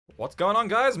What's going on,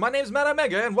 guys? My name's Matt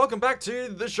Omega, and welcome back to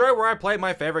the show where I play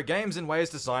my favorite games in ways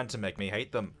designed to make me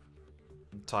hate them.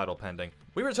 Title pending.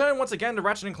 We return once again to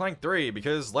Ratchet Clank 3,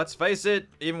 because let's face it,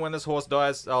 even when this horse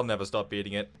dies, I'll never stop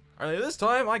beating it. Only this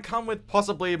time, I come with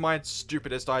possibly my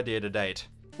stupidest idea to date.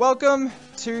 Welcome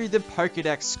to the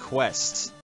Pokédex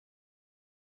quest.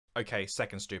 Okay,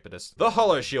 second stupidest. The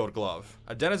Holoshield Glove.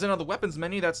 A denizen of the weapons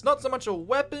menu that's not so much a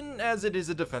weapon as it is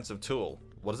a defensive tool.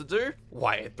 What does it do?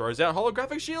 Why, it throws out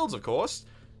holographic shields, of course.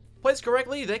 Placed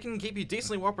correctly, they can keep you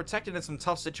decently well protected in some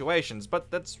tough situations, but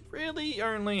that's really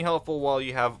only helpful while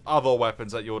you have other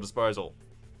weapons at your disposal.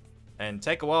 And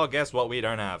take a wild guess what we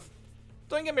don't have.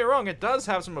 Don't get me wrong, it does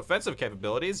have some offensive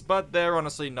capabilities, but they're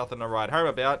honestly nothing to write home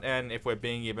about, and if we're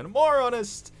being even more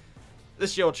honest, the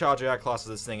shield charger outclasses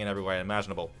this thing in every way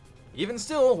imaginable. Even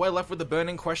still, we're left with the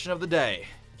burning question of the day.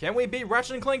 Can we beat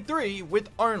Ratchet Clank 3 with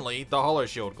only the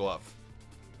Holoshield Glove?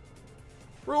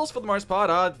 Rules for the most part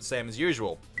are the same as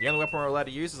usual. The only weapon we're allowed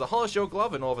to use is a Holoshield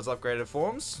Glove in all of its upgraded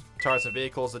forms. Turrets and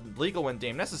vehicles are legal when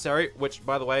deemed necessary, which,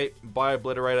 by the way,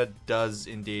 Bio-Obliterator does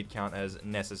indeed count as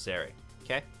necessary.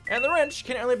 Okay? And the wrench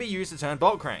can only be used to turn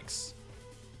bolt cranks.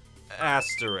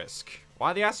 Asterisk.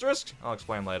 Why the asterisk? I'll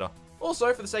explain later.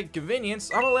 Also, for the sake of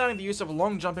convenience, I'm allowing the use of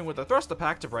long jumping with the thruster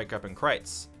pack to break open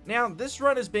crates. Now, this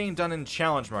run is being done in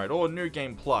challenge mode, or New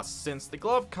Game Plus, since the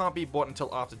glove can't be bought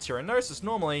until after Tyrannosis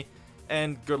normally,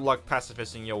 and good luck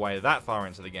pacifisting your way that far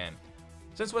into the game.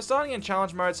 Since we're starting in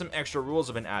challenge mode, some extra rules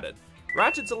have been added.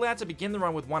 Ratchet's allowed to begin the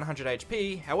run with 100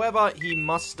 HP, however, he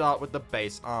must start with the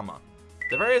base armor.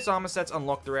 The various armor sets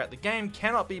unlocked throughout the game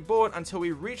cannot be bought until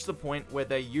we reach the point where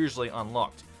they're usually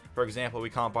unlocked. For example, we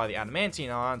can't buy the Adamantine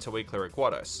armor until we clear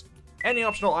Aquatos. Any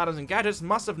optional items and gadgets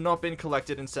must have not been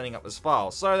collected in setting up this file,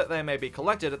 so that they may be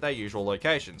collected at their usual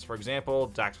locations. For example,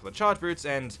 Dax for the charge boots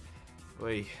and...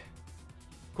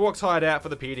 Quark's hideout for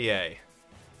the PDA.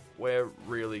 We're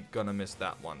really gonna miss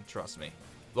that one, trust me.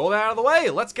 With all that out of the way,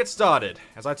 let's get started,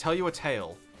 as I tell you a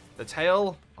tale. The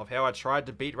tale of how I tried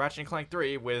to beat Ratchet Clank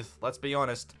 3 with, let's be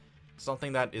honest,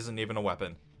 something that isn't even a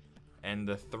weapon. And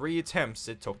the 3 attempts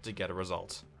it took to get a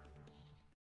result.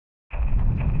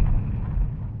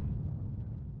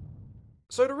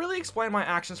 So to really explain my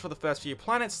actions for the first few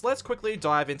planets, let's quickly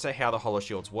dive into how the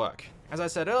Holoshields work. As I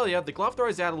said earlier, the glove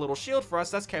throws out a little shield for us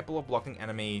that's capable of blocking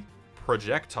enemy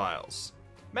projectiles.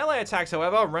 Melee attacks,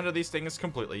 however, render these things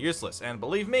completely useless, and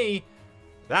believe me,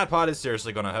 that part is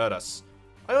seriously gonna hurt us.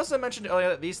 I also mentioned earlier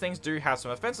that these things do have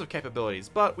some offensive capabilities,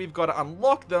 but we've got to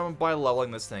unlock them by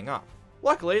leveling this thing up.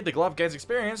 Luckily, the glove gains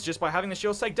experience just by having the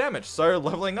shields take damage, so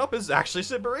leveling up is actually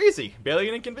super easy, barely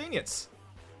an inconvenience.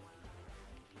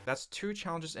 That's 2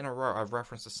 challenges in a row I've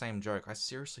referenced the same joke. I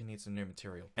seriously need some new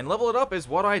material. And level it up is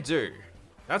what I do.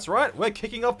 That's right, we're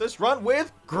kicking off this run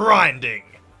with grinding.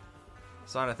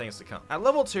 Sign of things to come. At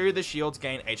level 2, the shields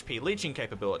gain HP leeching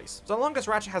capabilities. So long as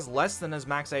Ratchet has less than his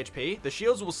max HP, the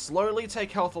shields will slowly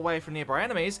take health away from nearby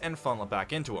enemies and funnel it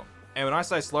back into them. And when I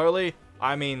say slowly,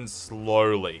 I mean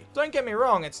slowly. Don't get me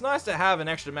wrong, it's nice to have an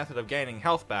extra method of gaining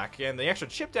health back, and the extra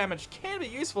chip damage can be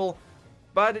useful,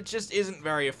 but it just isn't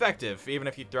very effective, even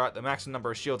if you throw out the maximum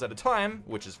number of shields at a time,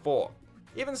 which is 4.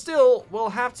 Even still, we'll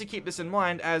have to keep this in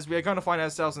mind as we are going to find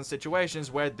ourselves in situations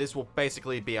where this will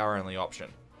basically be our only option.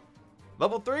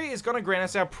 Level 3 is going to grant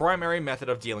us our primary method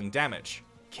of dealing damage,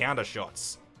 counter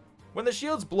shots. When the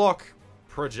shields block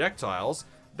projectiles,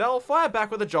 they'll fire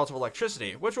back with a jolt of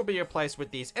electricity, which will be replaced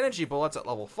with these energy bullets at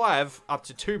level 5, up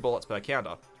to 2 bullets per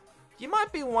counter. You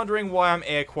might be wondering why I'm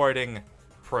air quoting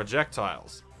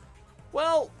projectiles.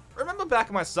 Well, remember back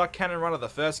in my suck cannon run of the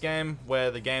first game,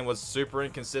 where the game was super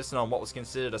inconsistent on what was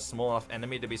considered a small enough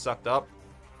enemy to be sucked up?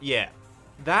 Yeah,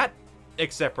 that,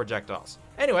 except projectiles.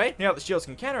 Anyway, now that the shields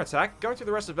can counterattack, going through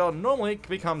the rest of the world normally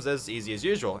becomes as easy as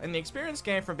usual, and the experience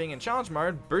gained from being in challenge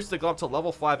mode boosts the glove to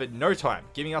level 5 in no time,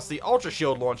 giving us the Ultra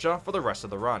Shield launcher for the rest of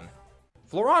the run.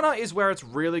 Florana is where it's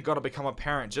really got to become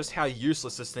apparent just how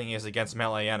useless this thing is against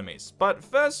melee enemies, but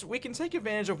first we can take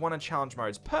advantage of one of challenge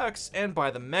mode's perks and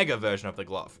buy the Mega version of the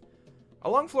glove.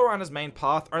 Along Florana's main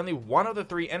path, only one of the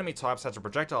 3 enemy types has a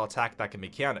projectile attack that can be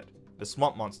countered, the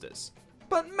swamp monsters.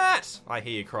 But Matt, I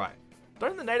hear you cry,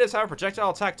 don't the natives have a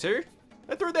projectile attack too?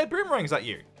 They threw their boomerangs at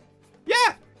you.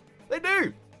 Yeah, they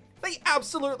do. They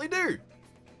absolutely do.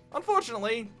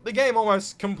 Unfortunately, the game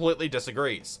almost completely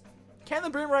disagrees. Can the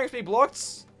boomerangs be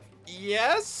blocked?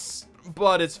 Yes,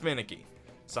 but it's finicky.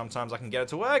 Sometimes I can get it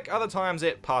to work, other times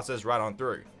it passes right on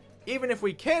through. Even if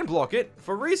we can block it,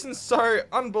 for reasons so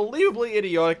unbelievably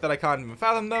idiotic that I can't even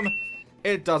fathom them,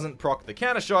 it doesn't proc the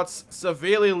counter shots,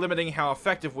 severely limiting how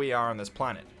effective we are on this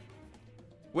planet.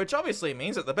 Which obviously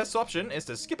means that the best option is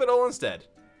to skip it all instead.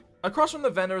 Across from the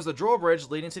vendor is the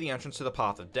drawbridge leading to the entrance to the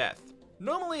Path of Death.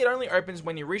 Normally it only opens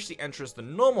when you reach the entrance the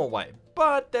normal way,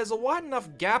 but there's a wide enough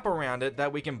gap around it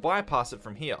that we can bypass it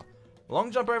from here. Long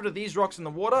jump over to these rocks in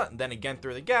the water, then again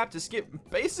through the gap to skip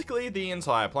basically the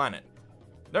entire planet.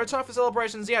 No time for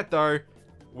celebrations yet though,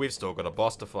 we've still got a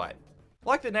boss to fight.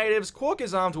 Like the natives, Quark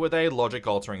is armed with a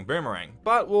logic-altering boomerang,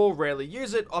 but will rarely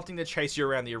use it, opting to chase you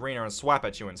around the arena and swap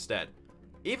at you instead.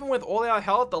 Even with all our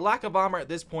health, the lack of armor at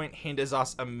this point hinders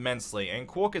us immensely, and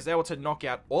Quark is able to knock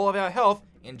out all of our health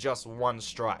in just one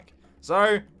strike.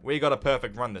 So, we got a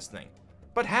perfect run this thing.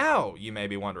 But how, you may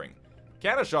be wondering?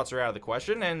 Counter shots are out of the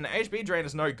question, and HP drain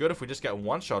is no good if we just get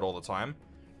one shot all the time.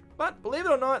 But believe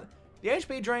it or not, the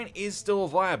HP drain is still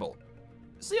viable.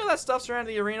 See all that stuff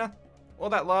surrounding the arena?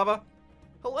 All that lava?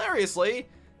 Hilariously,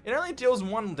 it only deals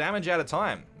 1 damage at a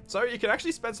time, so you can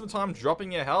actually spend some time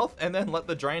dropping your health and then let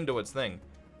the drain do its thing.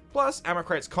 Plus, ammo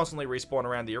crates constantly respawn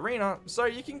around the arena, so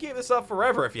you can keep this up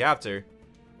forever if you have to.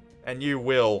 And you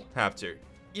will have to.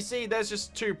 You see, there's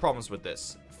just 2 problems with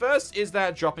this. First is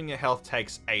that dropping your health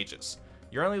takes ages.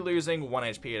 You're only losing 1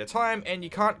 HP at a time, and you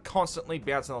can't constantly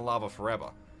bounce in the lava forever.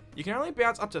 You can only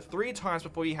bounce up to 3 times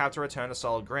before you have to return to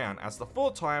solid ground, as the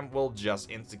 4th time will just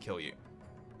insta-kill you.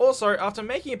 Also, after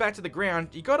making it back to the ground,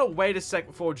 you gotta wait a sec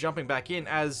before jumping back in,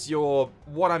 as your,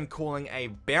 what I'm calling a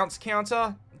bounce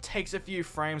counter, takes a few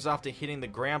frames after hitting the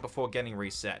ground before getting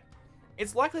reset.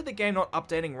 It's likely the game not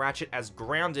updating Ratchet as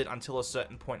grounded until a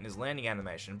certain point in his landing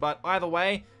animation, but either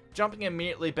way, jumping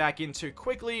immediately back in too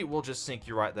quickly will just sink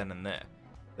you right then and there.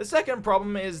 The second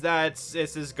problem is that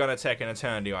this is gonna take an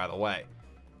eternity either way.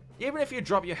 Even if you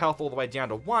drop your health all the way down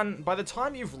to 1, by the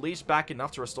time you've leached back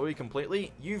enough to restore you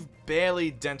completely, you've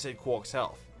barely dented Quark's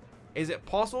health. Is it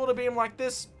possible to beat him like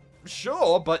this?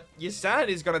 Sure, but your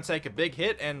sanity's gonna take a big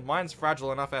hit, and mine's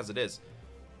fragile enough as it is.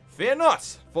 Fear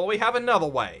not, for we have another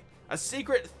way. A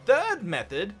secret 3rd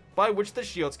method by which the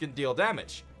shields can deal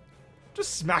damage.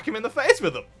 Just smack him in the face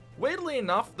with them. Weirdly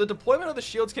enough, the deployment of the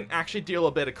shields can actually deal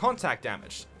a bit of contact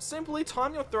damage. Simply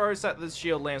time your throw so that the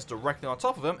shield lands directly on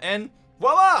top of him, and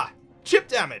voila! Chip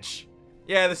damage!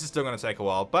 Yeah, this is still going to take a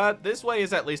while, but this way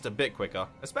is at least a bit quicker,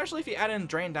 especially if you add in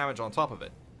drain damage on top of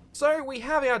it. So we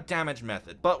have our damage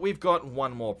method, but we've got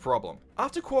one more problem.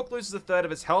 After Quark loses 1/3 of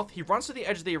his health, he runs to the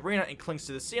edge of the arena and clings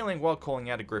to the ceiling while calling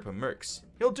out a group of mooks.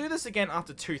 He'll do this again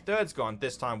after 2/3 gone,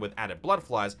 this time with added blood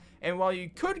flies, and while you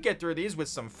could get through these with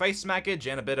some face smackage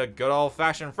and a bit of good old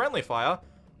fashioned friendly fire,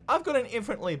 I've got an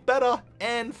infinitely better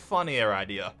and funnier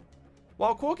idea.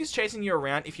 While Quark is chasing you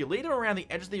around, if you lead him around the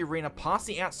edge of the arena past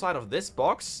the outside of this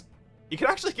box, you can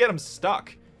actually get him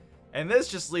stuck. And this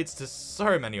just leads to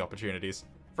so many opportunities.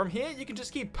 From here, you can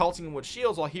just keep pelting him with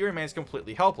shields while he remains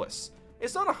completely helpless.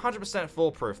 It's not 100%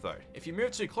 foolproof though. If you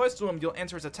move too close to him, you'll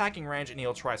enter his attacking range and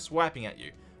he'll try swiping at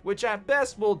you, which at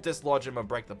best will dislodge him or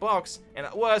break the box, and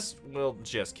at worst, will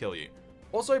just kill you.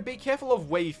 Also, be careful of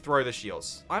where you throw the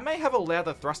shields. I may have allowed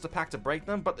the thruster pack to break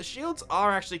them, but the shields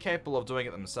are actually capable of doing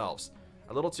it themselves.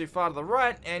 A little too far to the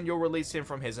right, and you'll release him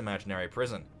from his imaginary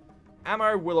prison.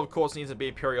 Ammo will of course need to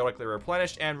be periodically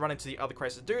replenished, and running to the other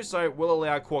crates to do so will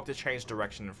allow Quark to change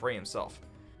direction and free himself.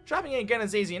 Trapping it again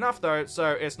is easy enough though,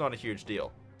 so it's not a huge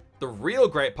deal. The real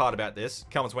great part about this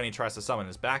comes when he tries to summon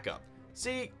his backup.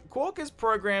 See, Quark is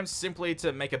programmed simply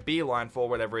to make a beeline for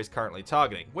whatever he's currently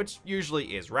targeting, which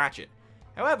usually is Ratchet.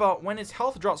 However, when his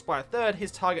health drops by 1/3,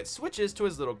 his target switches to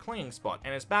his little clinging spot,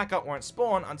 and his backup won't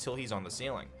spawn until he's on the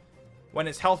ceiling. When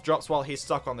his health drops while he's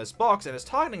stuck on this box and his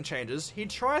targeting changes, he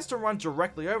tries to run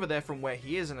directly over there from where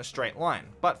he is in a straight line,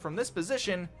 but from this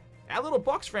position, our little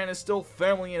box friend is still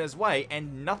firmly in his way,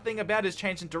 and nothing about his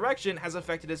change in direction has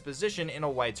affected his position in a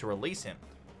way to release him.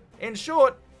 In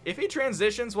short, if he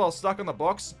transitions while stuck on the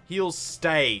box, he'll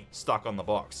stay stuck on the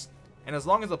box. And as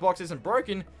long as the box isn't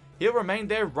broken, he'll remain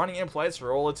there running in place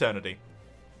for all eternity.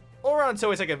 Or until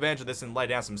we take advantage of this and lay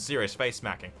down some serious face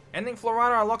smacking. Ending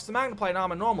Florana unlocks the Magnaplate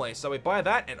armor normally, so we buy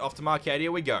that and off to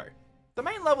Marcadia we go. The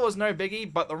main level is no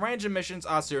biggie, but the range of missions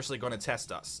are seriously going to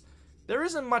test us. There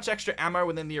isn't much extra ammo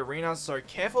within the arena, so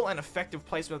careful and effective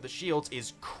placement of the shields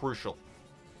is crucial.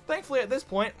 Thankfully at this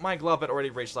point, my glove had already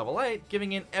reached level 8,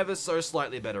 giving an ever so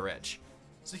slightly better edge.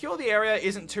 Secure the area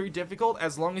isn't too difficult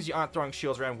as long as you aren't throwing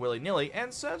shields around willy-nilly,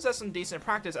 and serves as some decent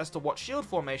practice as to what shield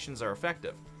formations are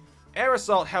effective. Air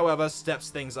Assault, however,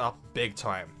 steps things up big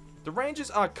time. The Rangers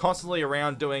are constantly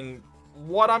around doing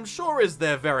what I'm sure is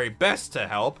their very best to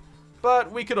help,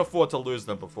 but we could afford to lose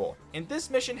them before. In this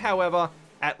mission, however,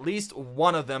 at least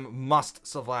one of them must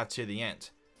survive to the end.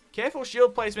 Careful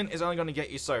shield placement is only going to get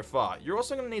you so far. You're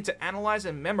also going to need to analyze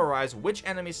and memorize which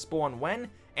enemies spawn when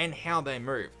and how they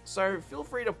move, so feel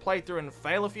free to play through and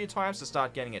fail a few times to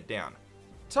start getting it down.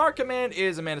 Turret command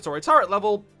is a mandatory turret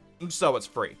level, so it's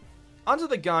free. Under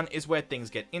the gun is where things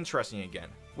get interesting again.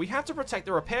 We have to protect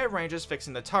the repair rangers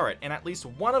fixing the turret, and at least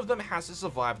one of them has to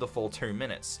survive the full 2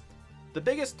 minutes. The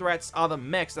biggest threats are the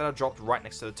mechs that are dropped right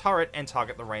next to the turret and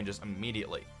target the rangers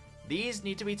immediately. These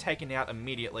need to be taken out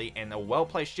immediately, and a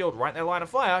well-placed shield right in their line of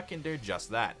fire can do just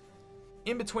that.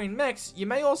 In between mechs, you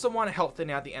may also want to help thin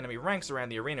out the enemy ranks around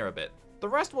the arena a bit. The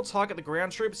rest will target the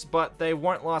ground troops, but they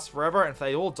won't last forever, and if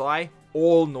they all die,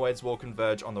 all noids will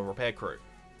converge on the repair crew.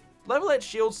 Level 8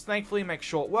 shields thankfully make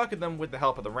short work of them with the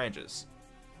help of the rangers.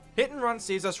 Hit and Run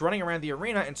sees us running around the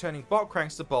arena and turning bot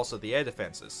cranks to bolster the air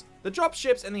defenses. The drop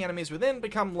ships and the enemies within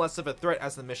become less of a threat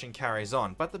as the mission carries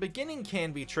on, but the beginning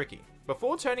can be tricky.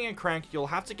 Before turning a crank, you'll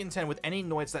have to contend with any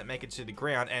noids that make it to the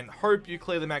ground and hope you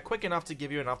clear them out quick enough to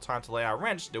give you enough time to let our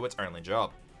wrench do its only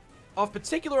job. Of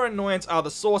particular annoyance are the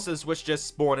sources, which just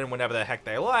spawn in whenever the heck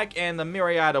they like, and the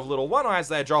myriad of little one-eyes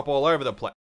they drop all over the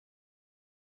place.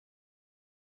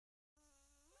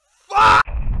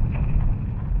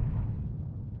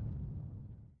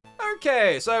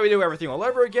 Okay, so we do everything all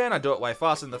over again. I do it way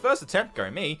faster than the first attempt, go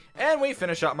me, and we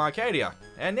finish up Marcadia.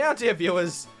 And now, dear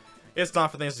viewers, it's time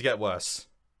for things to get worse.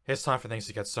 It's time for things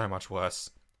to get so much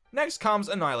worse. Next comes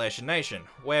Annihilation Nation,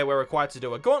 where we're required to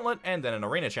do a gauntlet and then an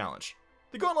arena challenge.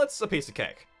 The gauntlet's a piece of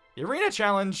cake. The arena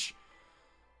challenge...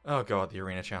 oh god, the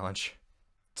arena challenge.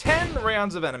 10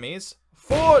 rounds of enemies,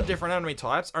 4 different enemy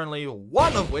types, only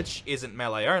one of which isn't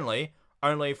melee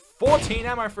only 14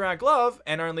 ammo for our glove,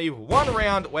 and only 1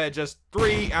 round where just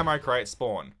 3 ammo crates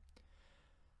spawn.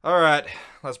 Alright,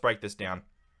 let's break this down.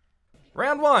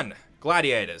 Round 1,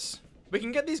 Gladiators. We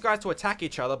can get these guys to attack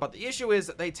each other, but the issue is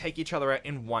that they take each other out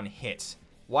in 1 hit.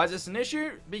 Why is this an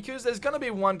issue? Because there's gonna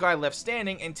be 1 guy left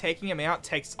standing, and taking him out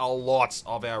takes a lot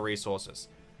of our resources.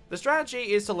 The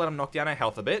strategy is to let him knock down our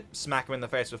health a bit, smack him in the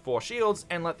face with 4 shields,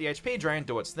 and let the HP drain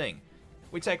do its thing.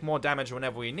 We take more damage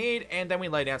whenever we need, and then we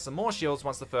lay down some more shields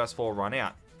once the first 4 run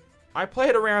out. I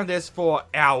played around this for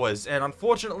hours, and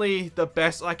unfortunately, the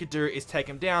best I could do is take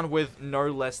him down with no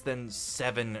less than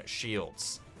 7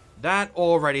 shields. That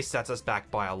already sets us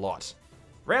back by a lot.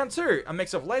 Round 2, a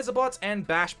mix of laser bots and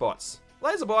bash bots.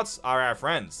 Laser bots are our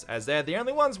friends, as they're the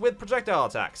only ones with projectile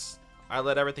attacks. I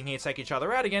let everything here take each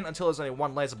other out again until there's only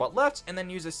 1 laser bot left, and then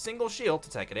use a single shield to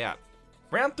take it out.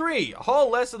 Round 3, a whole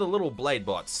less of the little blade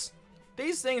bots.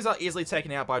 These things are easily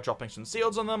taken out by dropping some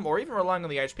shields on them, or even relying on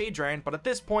the HP drain, but at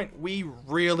this point, we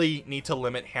really need to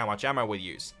limit how much ammo we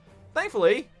use.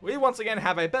 Thankfully, we once again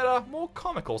have a better, more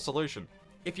comical solution.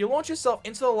 If you launch yourself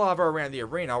into the lava around the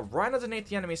arena, right underneath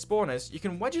the enemy spawners, you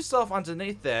can wedge yourself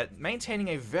underneath there, maintaining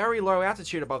a very low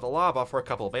altitude above the lava for a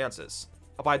couple of bounces.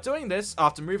 By doing this,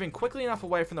 after moving quickly enough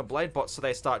away from the blade bots so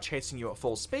they start chasing you at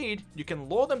full speed, you can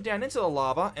lure them down into the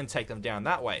lava and take them down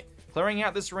that way, clearing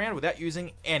out this round without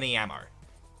using any ammo.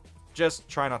 Just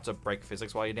try not to break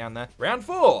physics while you're down there. Round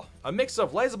 4, a mix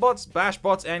of laser bots, bash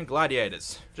bots, and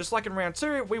gladiators. Just like in round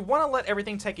 2, we want to let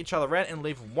everything take each other out and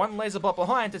leave 1 laser bot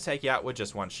behind to take you out with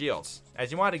just 1 shield.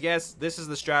 As you might have guessed, this is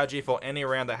the strategy for any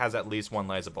round that has at least 1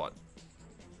 laser bot.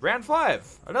 Round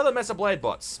 5, another mess of blade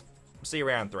bots. See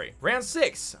round 3. Round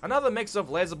 6, another mix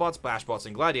of laser bots, bash bots,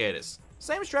 and gladiators.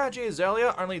 Same strategy as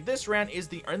earlier, only this round is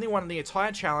the only one in the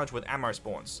entire challenge with ammo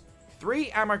spawns. 3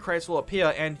 ammo crates will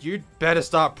appear, and you'd better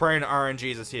start praying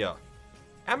RNGs is here.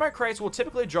 Ammo crates will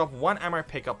typically drop 1 ammo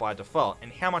pickup by default,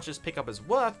 and how much this pickup is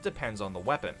worth depends on the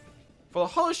weapon. For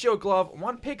the Holoshield Glove,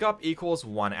 1 pickup equals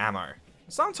 1 ammo.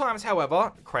 Sometimes,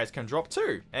 however, crates can drop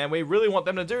 2, and we really want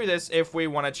them to do this if we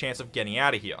want a chance of getting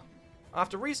out of here.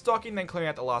 After restocking, then clearing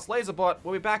out the last laser bot,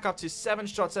 we'll be back up to 7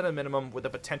 shots at a minimum with a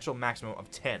potential maximum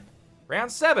of 10. Round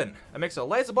 7, a mix of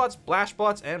laser bots, blash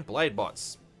bots, and blade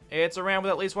bots. It's a round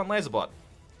with at least 1 laser bot.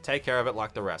 Take care of it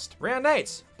like the rest. Round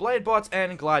 8, blade bots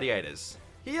and gladiators.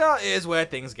 Here is where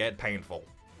things get painful.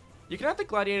 You can have the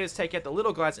gladiators take out the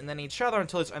little guys and then each other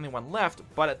until there's only 1 left,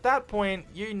 but at that point,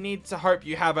 you need to hope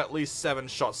you have at least 7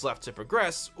 shots left to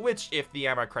progress, which if the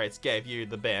ammo crates gave you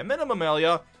the bare minimum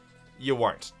earlier, you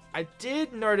won't. I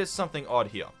did notice something odd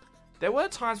here. There were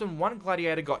times when 1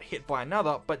 gladiator got hit by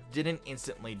another, but didn't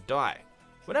instantly die.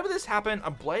 Whenever this happened,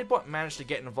 a blade bot managed to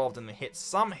get involved in the hit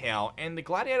somehow, and the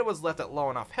gladiator was left at low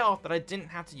enough health that I didn't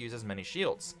have to use as many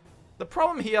shields. The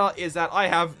problem here is that I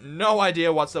have no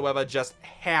idea whatsoever just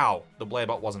how the blade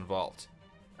bot was involved.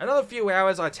 Another few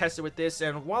hours I tested with this,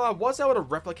 and while I was able to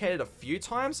replicate it a few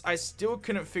times, I still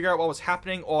couldn't figure out what was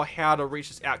happening or how to reach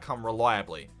this outcome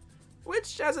reliably.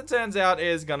 Which, as it turns out,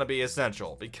 is gonna be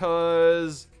essential,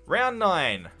 because... Round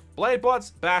 9. Blade bots,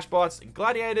 bash bots,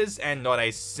 gladiators, and not a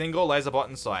single laser bot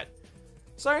in sight.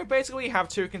 So basically we have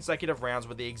 2 consecutive rounds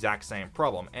with the exact same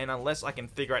problem, and unless I can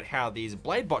figure out how these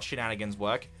blade bot shenanigans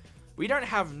work, we don't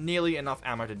have nearly enough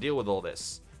ammo to deal with all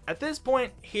this. At this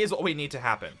point, here's what we need to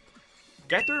happen.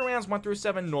 Get through rounds 1 through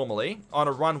 7 normally, on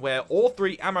a run where all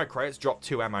 3 ammo crates drop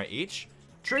 2 ammo each,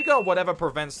 trigger whatever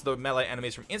prevents the melee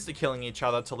enemies from insta-killing each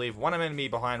other to leave one enemy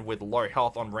behind with low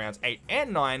health on rounds 8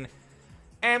 and 9,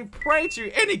 and pray to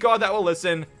any god that will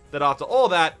listen that after all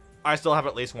that, I still have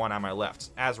at least 1 ammo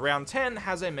left, as round 10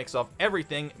 has a mix of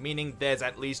everything, meaning there's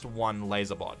at least 1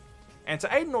 laser bot. And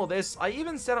to aid in all this, I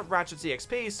even set up Ratchet's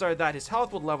EXP so that his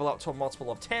health would level up to a multiple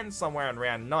of 10 somewhere in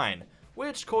round 9,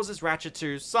 which causes Ratchet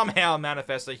to somehow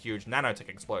manifest a huge nanotech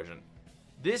explosion.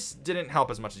 This didn't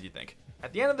help as much as you think.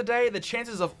 At the end of the day, the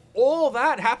chances of all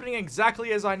that happening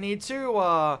exactly as I need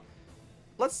to,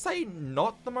 let's say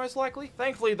not the most likely.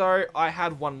 Thankfully though, I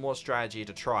had one more strategy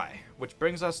to try, which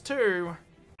brings us to...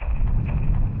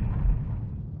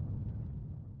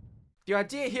 The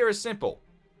idea here is simple.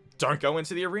 Don't go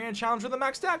into the arena challenge with a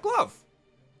maxed out glove.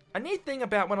 A neat thing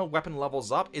about when a weapon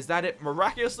levels up is that it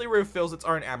miraculously refills its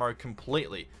own ammo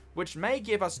completely, which may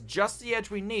give us just the edge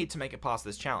we need to make it past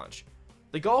this challenge.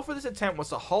 The goal for this attempt was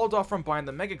to hold off from buying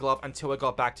the Mega Glove until it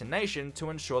got back to Nation to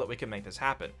ensure that we could make this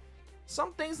happen.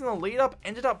 Some things in the lead up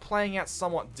ended up playing out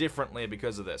somewhat differently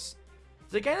because of this.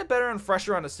 To gain a better and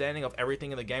fresher understanding of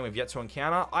everything in the game we've yet to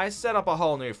encounter, I set up a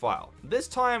whole new file. This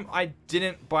time, I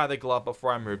didn't buy the glove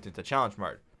before I moved into challenge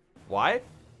mode. Why?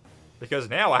 Because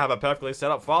now I have a perfectly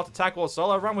set up file to tackle a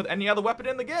solo run with any other weapon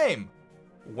in the game.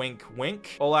 Wink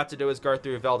wink. All I have to do is go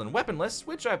through Velden weapon lists,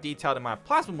 which I've detailed in my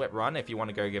Plasma Whip run if you want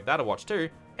to go give that a watch too,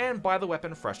 and buy the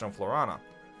weapon fresh on Florana.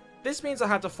 This means I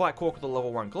had to fight Quark with a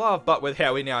level 1 glove, but with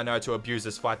how we now know to abuse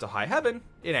this fight to high heaven,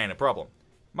 it ain't a problem.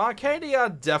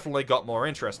 Marcadia definitely got more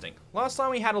interesting. Last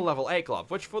time we had a level 8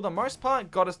 glove, which for the most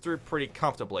part got us through pretty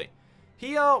comfortably.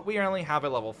 Here, we only have a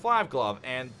level 5 glove,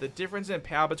 and the difference in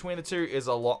power between the two is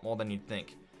a lot more than you'd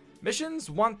think. Missions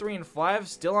 1, 3, and 5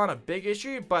 still aren't a big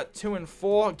issue, but 2 and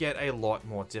 4 get a lot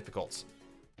more difficult.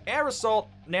 Air Assault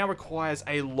now requires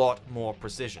a lot more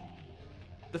precision.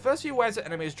 The first few waves of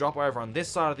enemies drop over on this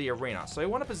side of the arena, so we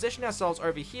want to position ourselves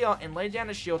over here and lay down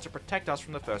a shield to protect us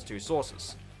from the first 2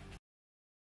 sources.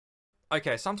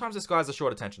 Okay, sometimes this guy has a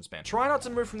short attention span. Try not to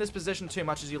move from this position too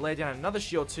much as you lay down another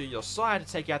shield to your side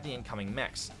to take out the incoming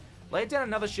mechs. Lay down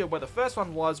another shield where the first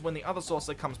one was when the other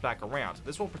saucer comes back around.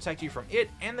 This will protect you from it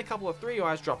and the couple of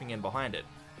 3-eyes dropping in behind it.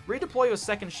 Redeploy your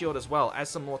second shield as well, as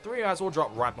some more 3-eyes will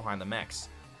drop right behind the mechs.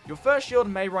 Your first shield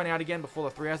may run out again before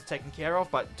the 3-eyes are taken care of,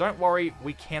 but don't worry,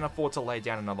 we can afford to lay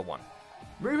down another one.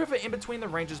 Move over in between the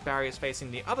Rangers barriers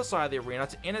facing the other side of the arena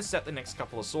to intercept the next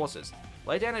couple of sources.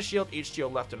 Lay down a shield each to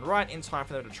your left and right in time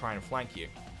for them to try and flank you.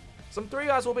 Some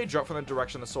 3-eyes will be dropped from the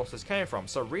direction the sources came from,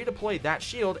 so redeploy that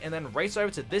shield and then race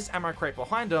over to this ammo crate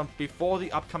behind them before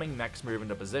the upcoming mechs move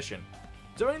into position.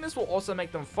 Doing this will also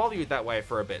make them follow you that way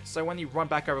for a bit, so when you run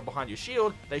back over behind your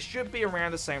shield, they should be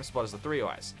around the same spot as the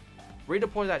 3-eyes.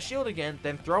 Redeploy that shield again,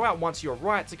 then throw out one to your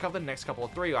right to cover the next couple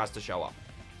of 3-eyes to show up.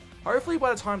 Hopefully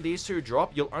by the time these 2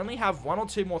 drop, you'll only have 1 or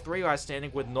 2 more 3-eyes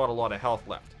standing with not a lot of health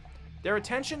left. Their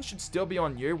attention should still be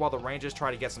on you while the Rangers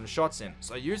try to get some shots in,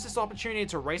 so use this opportunity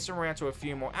to race around to a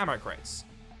few more ammo crates.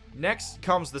 Next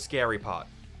comes the scary part.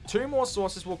 2 more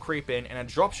sources will creep in and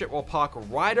a dropship will park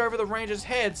right over the Rangers'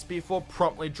 heads before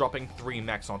promptly dropping 3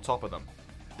 mechs on top of them.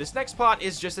 This next part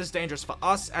is just as dangerous for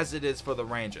us as it is for the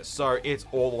Rangers, so it's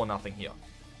all or nothing here.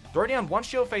 Throw down 1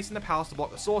 shield facing the palace to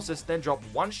block the sources, then drop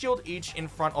 1 shield each in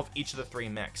front of each of the 3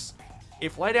 mechs.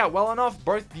 If laid out well enough,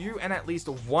 both you and at least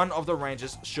one of the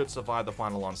Rangers should survive the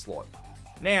final onslaught.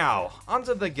 Now,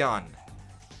 under the gun.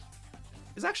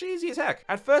 It's actually easy as heck.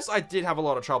 At first I did have a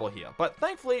lot of trouble here, but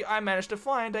thankfully I managed to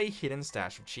find a hidden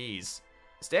stash of cheese.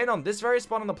 Stand on this very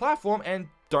spot on the platform and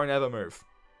don't ever move.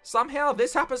 Somehow,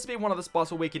 this happens to be one of the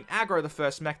spots where we can aggro the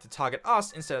first mech to target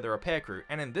us instead of the repair crew,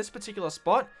 and in this particular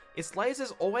spot, its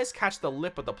lasers always catch the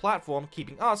lip of the platform,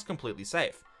 keeping us completely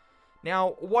safe.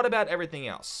 Now, what about everything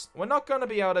else? We're not going to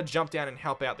be able to jump down and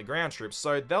help out the ground troops,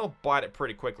 so they'll bite it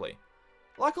pretty quickly.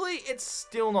 Luckily, it's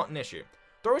still not an issue.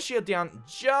 Throw a shield down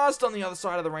just on the other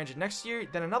side of the ranger next to you,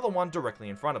 then another one directly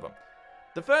in front of him.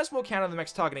 The first will counter the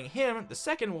mechs targeting him, the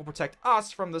second will protect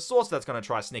us from the source that's going to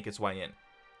try to sneak its way in.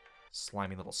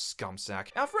 Slimy little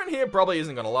scumsack. Our friend here probably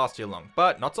isn't going to last too long,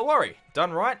 but not to worry.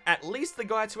 Done right, at least the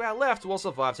guy to our left will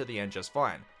survive to the end just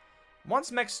fine.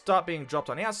 Once mechs start being dropped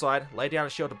on our side, lay down a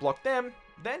shield to block them,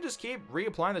 then just keep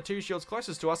reapplying the 2 shields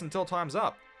closest to us until time's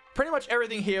up. Pretty much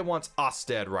everything here wants us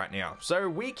dead right now, so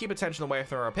we keep attention away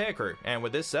from our repair crew, and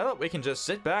with this setup we can just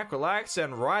sit back, relax,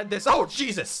 and ride this— oh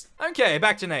Jesus! Okay,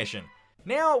 back to Nation.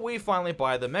 Now we finally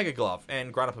buy the Mega Glove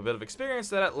and grind up a bit of experience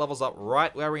that it levels up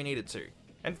right where we need it to.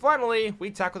 And finally, we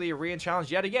tackle the arena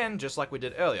challenge yet again, just like we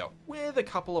did earlier, with a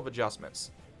couple of adjustments.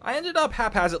 I ended up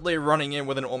haphazardly running in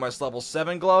with an almost level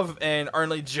 7 glove and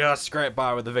only just scraped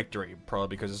by with the victory, probably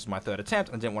because this is my third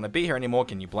attempt and I didn't want to be here anymore,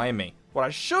 can you blame me? What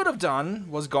I should have done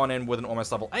was gone in with an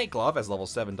almost level 8 glove, as level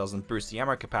 7 doesn't boost the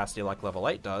ammo capacity like level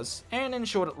 8 does, and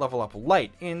ensured it level up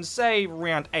late, in say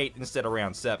round 8 instead of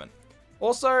round 7.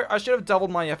 Also, I should have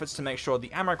doubled my efforts to make sure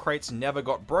the ammo crates never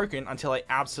got broken until I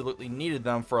absolutely needed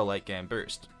them for a late game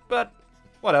boost. But,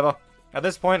 whatever. At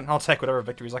this point, I'll take whatever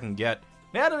victories I can get.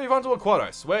 Now to move on to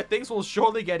Aquatos, where things will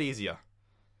surely get easier.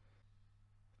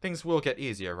 Things will get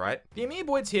easier, right? The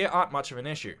amoeboids here aren't much of an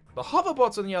issue. The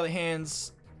hoverbots, on the other hand,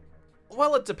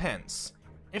 well, it depends.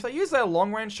 If they use their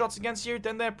long-range shots against you,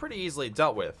 then they're pretty easily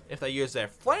dealt with. If they use their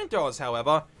flamethrowers,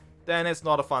 however, then it's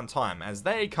not a fun time, as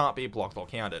they can't be blocked or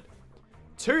countered.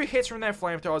 2 hits from their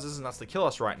flamethrowers is enough to kill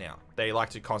us right now. They like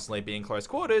to constantly be in close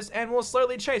quarters and will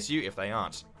slowly chase you if they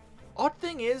aren't. Odd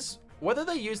thing is, whether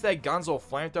they use their guns or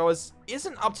flamethrowers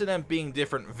isn't up to them being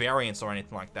different variants or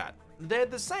anything like that. They're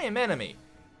the same enemy.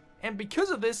 And because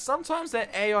of this, sometimes their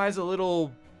AI is a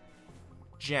little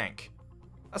jank.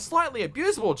 A slightly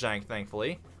abusable jank,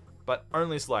 thankfully, but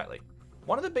only slightly.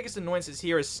 One of the biggest annoyances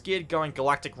here is Skid going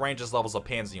Galactic Rangers levels of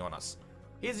pansy on us.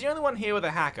 He's the only one here with a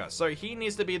hacker, so he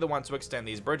needs to be the one to extend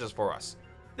these bridges for us.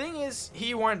 Thing is,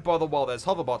 he won't bother while there's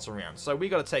hoverbots around, so we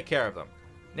gotta take care of them.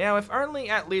 Now, if only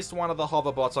at least one of the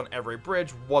hoverbots on every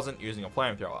bridge wasn't using a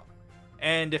flamethrower.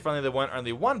 And if only there weren't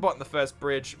only one bot in the first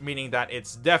bridge, meaning that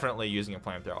it's definitely using a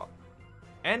flamethrower.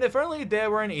 And if only there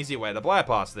were an easy way to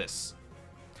bypass this.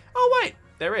 Oh wait,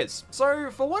 there is. So,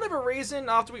 for whatever reason,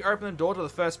 after we open the door to the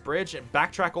first bridge and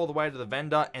backtrack all the way to the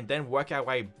vendor and then work our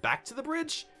way back to the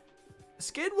bridge,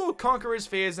 Skid will conquer his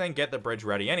fears and get the bridge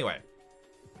ready anyway.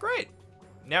 Great.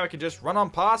 Now we can just run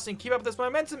on past and keep up this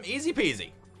momentum easy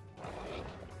peasy.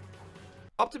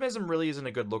 Optimism really isn't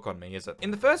a good look on me, is it?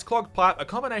 In the first clogged pipe, a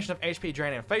combination of HP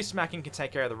drain and face smacking can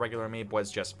take care of the regular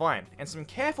amoeboids just fine, and some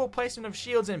careful placement of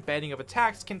shields and baiting of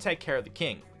attacks can take care of the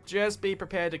king. Just be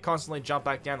prepared to constantly jump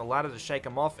back down the ladder to shake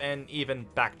them off and even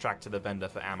backtrack to the vendor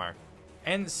for ammo.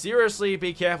 And seriously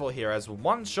be careful here, as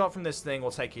one shot from this thing will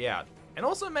take you out. And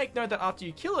also make note that after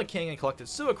you kill a king and collect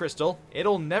its sewer crystal,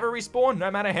 it'll never respawn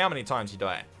no matter how many times you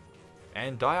die.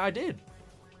 And die I did.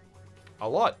 A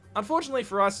lot. Unfortunately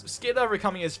for us, Skid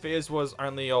overcoming his fears was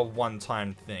only a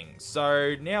one-time thing,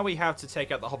 so now we have to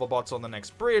take out the hoverbots on the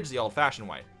next bridge the old-fashioned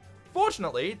way.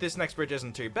 Fortunately, this next bridge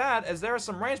isn't too bad, as there are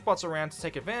some range bots around to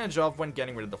take advantage of when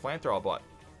getting rid of the flamethrower bot.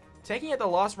 Taking out the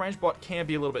last range bot can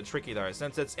be a little bit tricky though,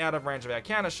 since it's out of range of our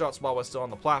counter shots while we're still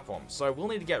on the platform, so we'll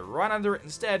need to get right under it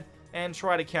instead and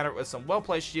try to counter it with some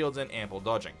well-placed shields and ample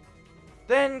dodging.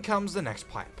 Then comes the next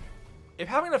pipe. If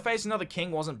having to face another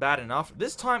king wasn't bad enough,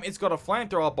 this time it's got a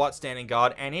flamethrower bot standing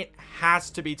guard and it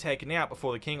has to be taken out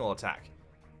before the king will attack.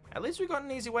 At least we got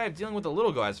an easy way of dealing with the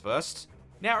little guys first.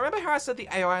 Now remember how I said the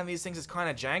AI on these things is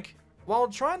kinda jank? Well,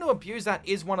 trying to abuse that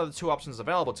is one of the 2 options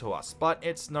available to us, but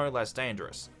it's no less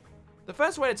dangerous. The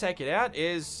first way to take it out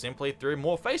is simply through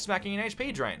more face smacking and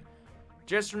HP drain.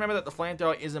 Just remember that the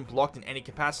flamethrower isn't blocked in any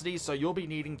capacity, so you'll be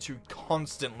needing to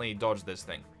constantly dodge this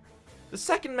thing. The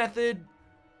second method,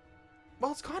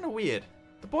 well, it's kind of weird.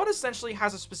 The bot essentially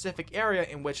has a specific area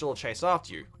in which it'll chase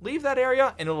after you. Leave that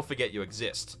area and it'll forget you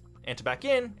exist. Enter back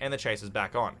in and the chase is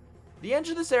back on. The edge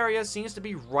of this area seems to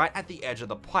be right at the edge of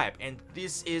the pipe, and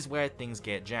this is where things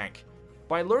get jank.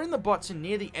 By luring the bot to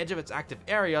near the edge of its active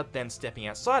area, then stepping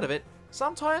outside of it,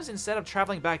 sometimes instead of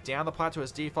traveling back down the pipe to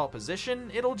its default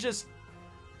position, it'll just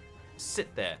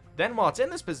sit there. Then while it's in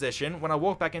this position, when I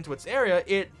walk back into its area,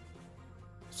 it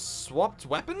swapped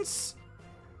weapons?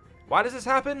 Why does this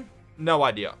happen? No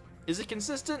idea. Is it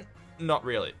consistent? Not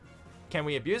really. Can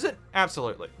we abuse it?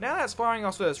 Absolutely. Now that it's firing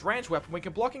off with its range weapon, we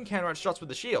can block and counter its shots with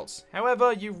the shields.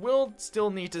 However, you will still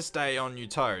need to stay on your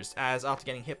toes, as after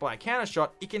getting hit by a counter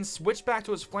shot, it can switch back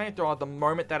to its flamethrower the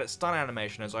moment that its stun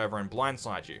animation is over and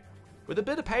blindside you. With a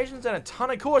bit of patience and a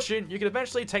ton of caution, you can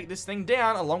eventually take this thing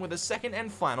down along with the second and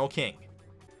final king.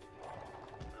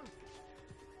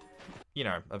 You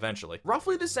know, eventually.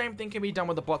 Roughly the same thing can be done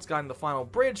with the bots guarding the final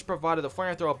bridge, provided the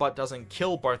flamethrower bot doesn't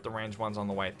kill both the ranged ones on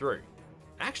the way through.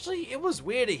 Actually, it was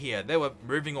weirder here. They were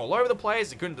moving all over the place,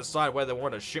 they couldn't decide whether they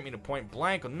wanted to shoot me to point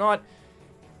blank or not.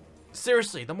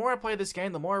 Seriously, the more I play this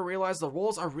game, the more I realize the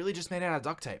walls are really just made out of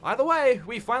duct tape. Either way,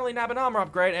 we finally nab an armor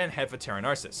upgrade and head for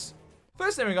Tyrannosis.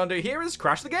 First thing we're gonna do here is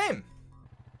crash the game.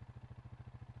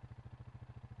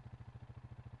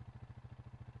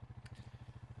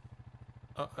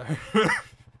 Uh-oh.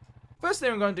 First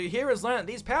thing I'm going to do here is learn that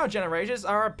these power generators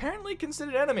are apparently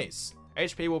considered enemies.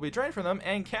 HP will be drained from them,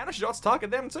 and counter shots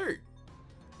target them too.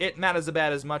 It matters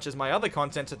about as much as my other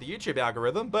content to the YouTube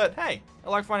algorithm, but hey, I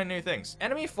like finding new things.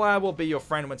 Enemy fire will be your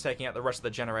friend when taking out the rest of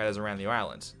the generators around the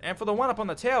island. And for the one up on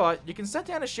the tower, you can set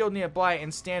down a shield nearby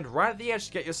and stand right at the edge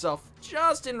to get yourself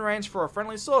just in range for a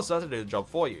friendly saucer to do the job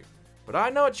for you. But I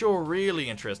know what you're really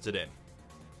interested in.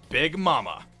 Big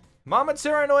Mama. Mama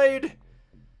Tyrannoid!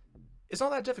 It's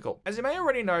not that difficult. As you may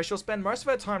already know, she'll spend most of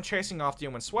her time chasing after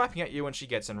you and swiping at you when she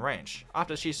gets in range.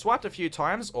 After she's swiped a few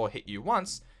times, or hit you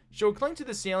once, she'll cling to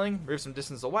the ceiling, move some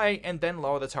distance away, and then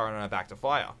lower the turret on her back to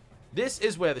fire. This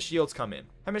is where the shields come in.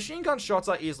 Her machine gun shots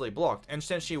are easily blocked, and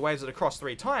since she waves it across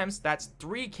 3 times, that's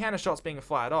 3 counter shots being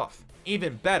fired off.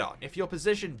 Even better, if you're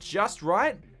positioned just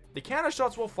right, the counter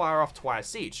shots will fire off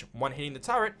twice each, one hitting the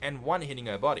turret and one hitting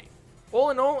her body. All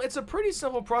in all, it's a pretty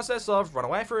simple process of run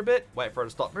away for a bit, wait for her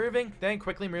to stop moving, then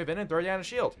quickly move in and throw down a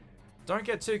shield. Don't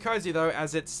get too cozy though,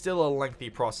 as it's still a lengthy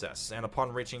process, and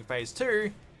upon reaching phase 2,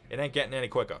 it ain't getting any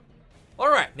quicker.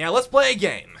 Alright, now let's play a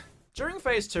game. During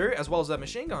phase 2, as well as their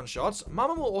machine gun shots,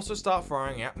 Mama will also start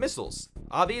firing out missiles.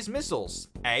 Are these missiles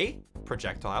A,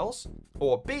 projectiles,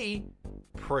 or B,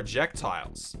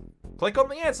 projectiles? Click on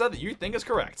the answer that you think is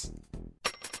correct.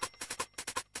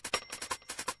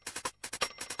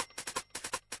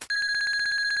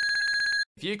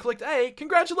 If you clicked A,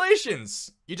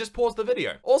 congratulations! You just paused the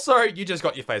video. Also, you just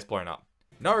got your face blown up.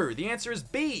 No, the answer is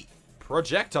B,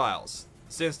 projectiles.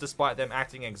 Since despite them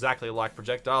acting exactly like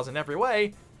projectiles in every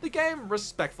way, the game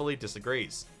respectfully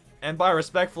disagrees. And by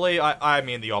respectfully, I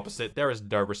mean the opposite. There is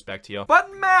no respect here.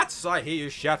 But Matt, I hear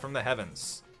you shout from the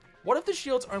heavens. What if the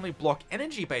shields only block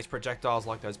energy-based projectiles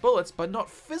like those bullets, but not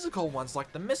physical ones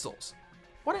like the missiles?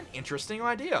 What an interesting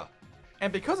idea.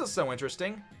 And because it's so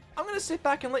interesting, I'm gonna sit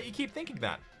back and let you keep thinking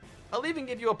that. I'll even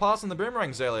give you a pass on the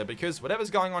boomerangs earlier because whatever's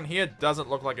going on here doesn't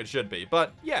look like it should be,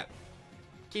 but yeah.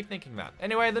 Keep thinking that.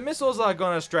 Anyway, the missiles are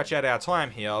gonna stretch out our time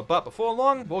here, but before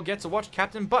long, we'll get to watch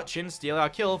Captain Buttchin steal our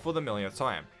kill for the millionth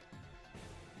time.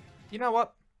 You know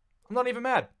what? I'm not even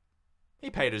mad. He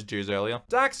paid his dues earlier.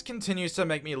 Dax continues to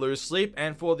make me lose sleep,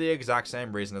 and for the exact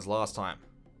same reason as last time.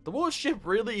 The warship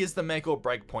really is the make or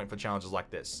break point for challenges like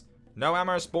this. No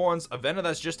ammo spawns, a vendor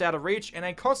that's just out of reach, and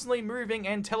a constantly moving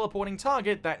and teleporting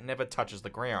target that never touches the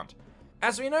ground.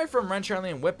 As we know from wrench only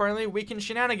and whip only, we can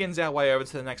shenanigans our way over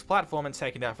to the next platform and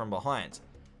take it out from behind.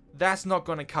 That's not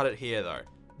going to cut it here though.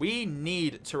 We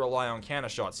need to rely on counter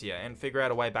shots here and figure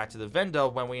out a way back to the vendor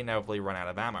when we inevitably run out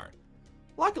of ammo.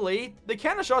 Luckily, the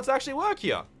counter shots actually work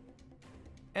here.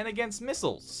 And against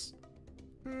missiles.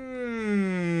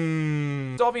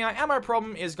 Solving our ammo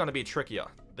problem is going to be trickier.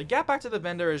 The gap back to the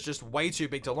vendor is just way too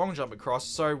big to long jump across,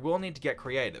 so we'll need to get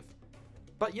creative.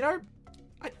 But you know,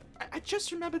 I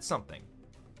just remembered something.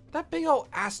 That big old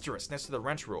asterisk next to the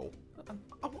wrench rule.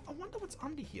 I wonder what's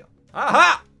under here.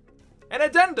 Aha! An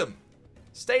addendum!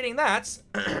 Stating that,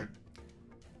 the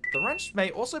wrench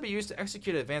may also be used to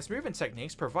execute advanced movement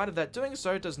techniques, provided that doing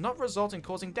so does not result in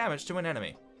causing damage to an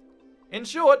enemy. In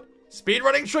short,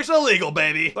 speedrunning tricks are legal,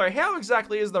 baby! So how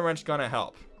exactly is the wrench gonna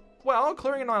help? Well,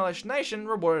 Clearing Annihilation Nation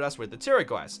rewarded us with the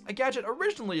Tirageist, a gadget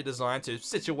originally designed to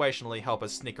situationally help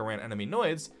us sneak around enemy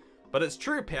noids, but its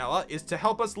true power is to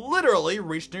help us literally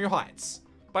reach new heights.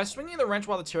 By swinging the wrench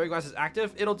while the Tirageist is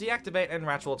active, it'll deactivate and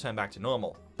Ratchet will turn back to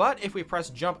normal. But if we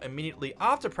press jump immediately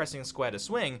after pressing square to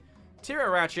swing, Tira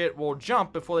Ratchet will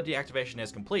jump before the deactivation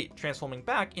is complete, transforming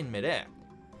back in midair.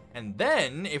 And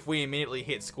then, if we immediately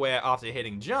hit square after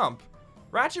hitting jump,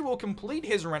 Ratchet will complete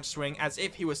his wrench swing as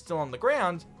if he was still on the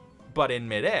ground, but in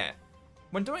midair.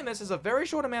 When doing this, there's a very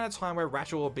short amount of time where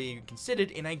Ratchet will be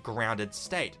considered in a grounded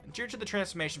state, due to the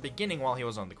transformation beginning while he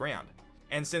was on the ground.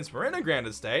 And since we're in a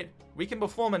grounded state, we can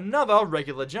perform another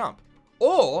regular jump.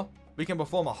 Or, we can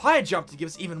perform a high jump to give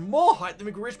us even more height than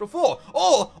we could reach before.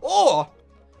 Or,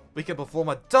 we can perform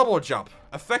a double jump,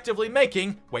 effectively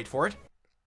making, wait for it,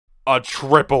 a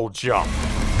triple jump.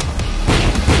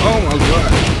 Oh my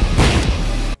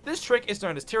god. This trick is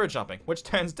known as Tira jumping, which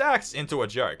turns Dax into a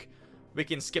joke. We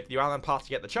can skip the island path to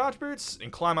get the charge boots,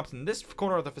 and climb up in this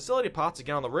corner of the facility path to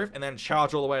get on the roof, and then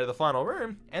charge all the way to the final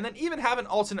room, and then even have an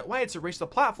alternate way to reach the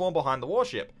platform behind the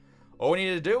warship. All we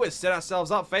need to do is set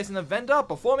ourselves up facing the vendor,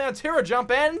 perform our Tira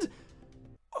jump, and...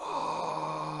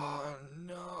 oh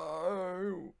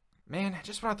no. Man,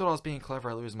 just when I thought I was being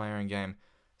clever, I lose my own game.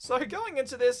 So going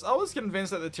into this, I was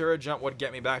convinced that the Tira jump would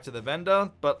get me back to the vendor,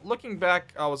 but looking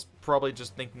back, I was probably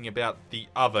just thinking about the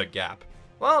other gap.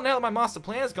 Well, now that my master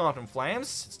plan has gone up in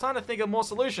flames, it's time to think of more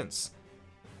solutions.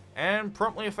 and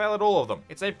promptly fail at all of them.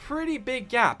 It's a pretty big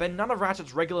gap, and none of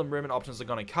Ratchet's regular movement options are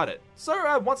going to cut it. So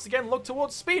I once again look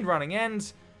towards speedrunning,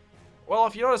 and, well,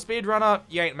 if you're not a speedrunner,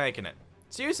 you ain't making it.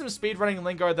 To use some speedrunning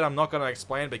lingo that I'm not going to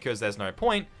explain because there's no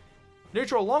point,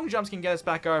 neutral long jumps can get us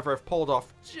back over if pulled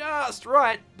off just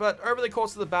right, but over the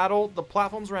course of the battle, the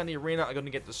platforms around the arena are going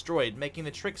to get destroyed, making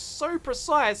the trick so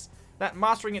precise that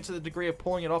mastering it to the degree of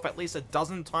pulling it off at least a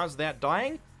dozen times without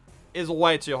dying is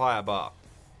way too high a bar.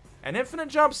 And infinite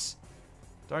jumps?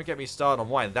 Don't get me started on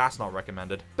why that's not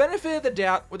recommended. Benefit of the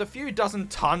doubt, with a few dozen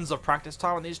tons of practice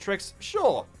time on these tricks,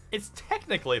 sure, it's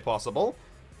technically possible,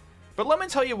 but let me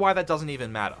tell you why that doesn't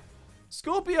even matter.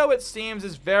 Scorpio, it seems,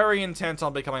 is very intent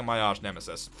on becoming my arch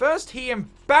nemesis. First, he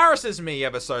embarrasses me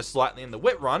ever so slightly in the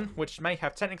Wit run, which may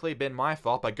have technically been my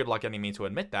fault, but good luck getting me to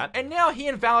admit that. And now he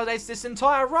invalidates this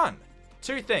entire run.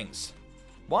 Two things.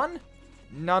 One,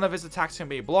 none of his attacks can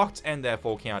be blocked and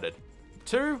therefore counted.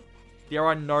 Two, there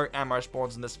are no ammo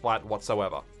spawns in this fight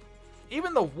whatsoever.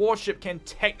 Even the warship can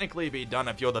technically be done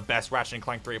if you're the best Ratchet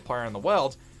Clank 3 player in the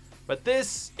world, but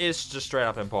this is just straight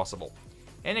up impossible.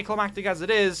 Anticlimactic as it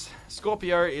is,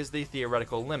 Scorpio is the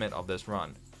theoretical limit of this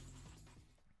run.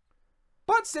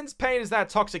 But since Pain is that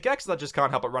toxic X that I just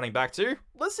can't help but running back to,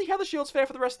 let's see how the shields fare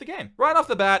for the rest of the game. Right off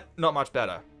the bat, not much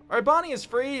better. Obani is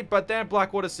free, but then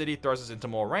Blackwater City throws us into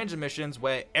more ranger missions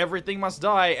where everything must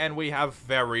die and we have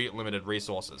very limited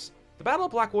resources. The Battle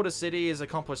of Blackwater City is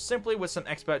accomplished simply with some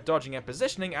expert dodging and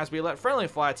positioning as we let friendly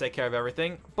fire take care of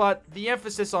everything, but the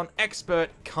emphasis on expert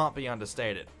can't be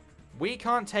understated. We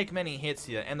can't take many hits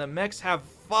here, and the mechs have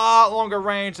far longer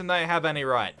range than they have any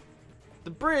right.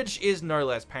 The bridge is no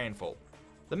less painful.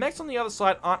 The mechs on the other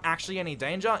side aren't actually any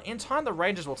danger, in time the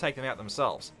rangers will take them out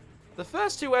themselves. The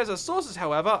first two as sources,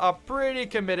 however, are pretty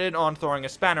committed on throwing a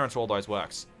spanner into all those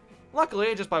works.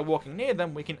 Luckily, just by walking near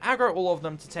them, we can aggro all of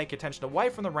them to take attention away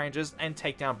from the rangers and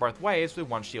take down both waves with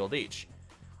one shield each.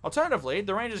 Alternatively,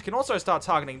 the rangers can also start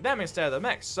targeting them instead of the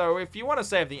mechs, so if you want to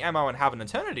save the ammo and have an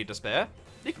eternity to spare,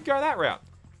 you can go that route.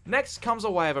 Next comes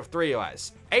a wave of 3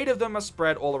 eyes. 8 of them are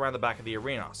spread all around the back of the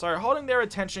arena, so holding their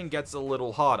attention gets a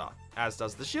little harder, as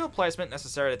does the shield placement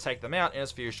necessary to take them out in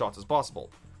as few shots as possible.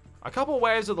 A couple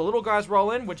waves of the little guys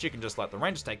roll in, which you can just let the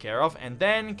rangers take care of, and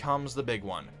then comes the big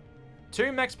one.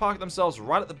 2 mechs park themselves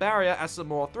right at the barrier as some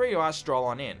more 3 eyes stroll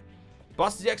on in.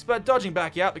 Bust the expert dodging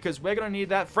back out because we're going to need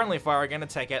that friendly fire again to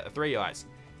take out the 3 eyes.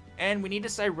 And we need to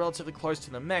stay relatively close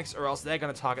to the mechs or else they're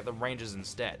going to target the rangers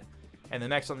instead. And the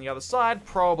mechs on the other side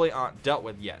probably aren't dealt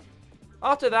with yet.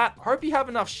 After that, hope you have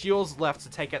enough shields left to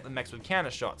take out the mechs with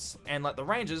counter shots, and let the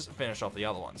rangers finish off the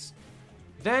other ones.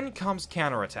 Then comes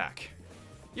counterattack.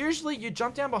 Usually you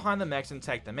jump down behind the mechs and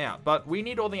take them out, but we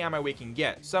need all the ammo we can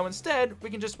get, so instead we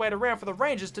can just wait around for the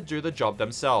rangers to do the job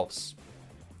themselves.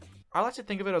 I like to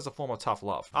think of it as a form of tough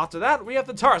love. After that, we have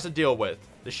the turrets to deal with.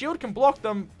 The shield can block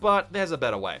them, but there's a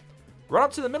better way. Run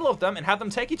up to the middle of them and have them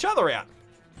take each other out.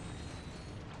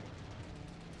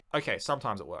 Okay,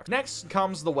 sometimes it works. Next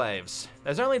comes the waves.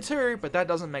 There's only 2, but that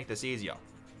doesn't make this easier.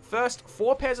 First,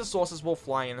 4 pairs of sources will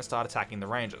fly in and start attacking the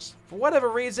rangers. For whatever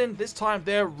reason, this time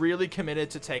they're really committed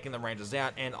to taking the rangers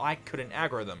out, and I couldn't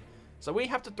aggro them. So we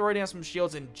have to throw down some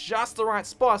shields in just the right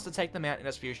spots to take them out in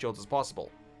as few shields as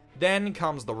possible. Then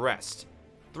comes the rest.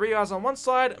 3 eyes on one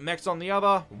side, mechs on the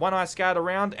other, 1 eye scattered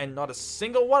around, and not a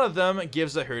single one of them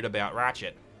gives a hoot about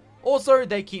Ratchet. Also,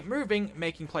 they keep moving,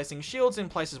 making placing shields in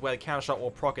places where the countershot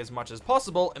will proc as much as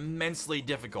possible immensely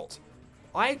difficult.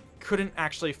 I couldn't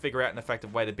actually figure out an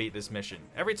effective way to beat this mission.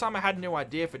 Every time I had a new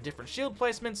idea for different shield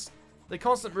placements, the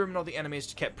constant movement of the enemies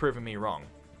just kept proving me wrong.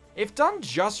 If done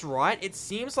just right, it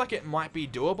seems like it might be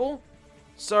doable,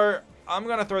 so I'm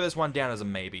gonna throw this one down as a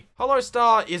maybe.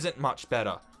 Holostar isn't much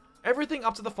better. Everything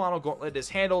up to the final gauntlet is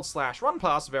handled / run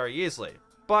past very easily,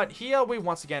 but here we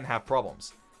once again have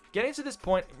problems. Getting to this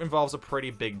point involves a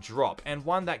pretty big drop, and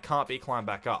one that can't be climbed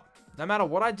back up. No matter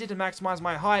what I did to maximize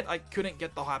my height, I couldn't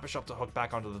get the hypershot to hook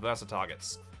back onto the Versa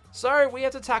targets. So we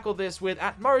have to tackle this with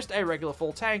at most a regular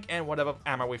full tank and whatever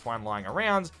ammo we find lying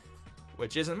around,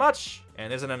 which isn't much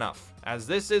and isn't enough, as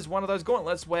this is one of those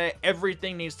gauntlets where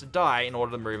everything needs to die in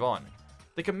order to move on.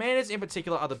 The commanders in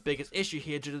particular are the biggest issue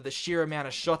here due to the sheer amount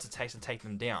of shots it takes to take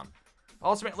them down.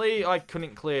 Ultimately, I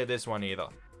couldn't clear this one either.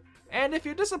 And if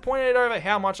you're disappointed over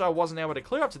how much I wasn't able to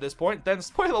clear up to this point, then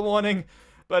spoiler warning,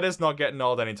 but it's not getting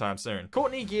old anytime soon.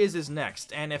 Courtney Gears is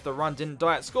next, and if the run didn't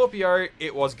die at Scorpio,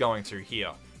 it was going to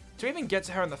here. To even get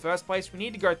to her in the first place, we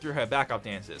need to go through her backup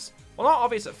dances. While not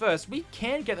obvious at first, we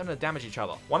can get them to damage each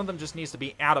other. One of them just needs to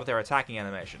be out of their attacking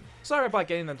animation. So by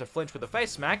getting them to flinch with a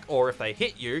face smack, or if they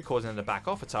hit you, causing them to back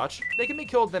off a touch, they can be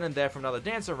killed then and there from another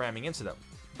dancer ramming into them.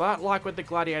 But like with the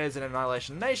gladiators in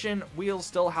Annihilation Nation, we'll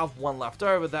still have one left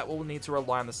over that we'll need to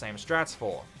rely on the same strats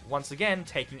for, once again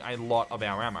taking a lot of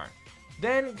our ammo.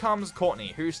 Then comes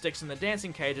Courtney, who sticks in the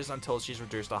dancing cages until she's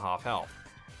reduced to half health.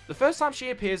 The first time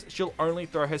she appears, she'll only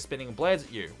throw her spinning blades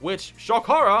at you, which, shock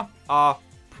horror, are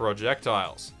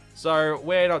projectiles. So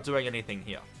we're not doing anything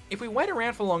here. If we wait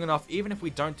around for long enough, even if we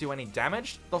don't do any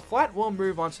damage, the fight will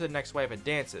move on to the next wave of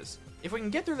dancers. If we can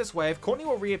get through this wave, Courtney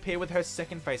will reappear with her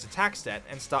second phase attack stat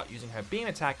and start using her beam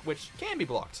attack, which can be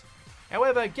blocked.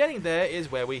 However, getting there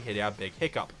is where we hit our big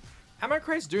hiccup. Ammo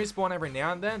crates do spawn every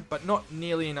now and then, but not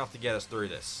nearly enough to get us through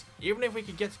this. Even if we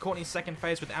could get to Courtney's second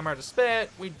phase with ammo to spare,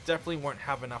 we definitely won't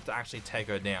have enough to actually take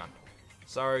her down.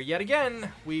 So yet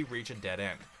again, we reach a dead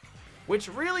end. Which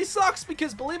really sucks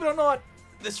because, believe it or not,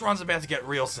 this run's about to get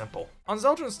real simple. On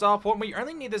Zeldrin's Starport, we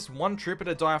only need this one trooper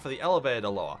to die for the elevator to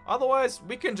lower. Otherwise,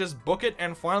 we can just book it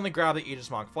and finally grab the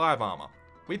Aegis Mark V armor.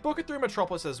 We book it through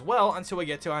Metropolis as well until we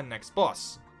get to our next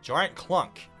boss, Giant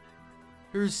Clunk,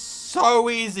 who's so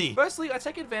easy. Firstly, I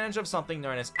take advantage of something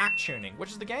known as act tuning,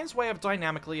 which is the game's way of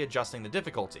dynamically adjusting the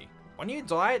difficulty. When you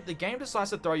die, the game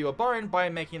decides to throw you a bone by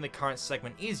making the current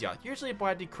segment easier, usually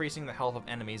by decreasing the health of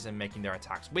enemies and making their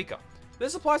attacks weaker.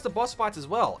 This applies to boss fights as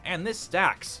well, and this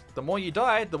stacks. The more you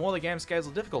die, the more the game scales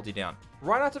the difficulty down.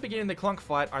 Right after beginning the Clunk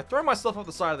fight, I throw myself off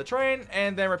the side of the train,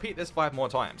 and then repeat this 5 more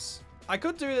times. I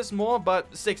could do this more,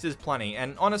 but 6 is plenty,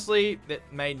 and honestly, it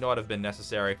may not have been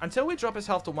necessary. Until we drop his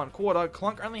health to 1/4,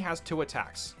 Clunk only has 2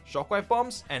 attacks, Shockwave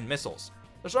Bombs and Missiles.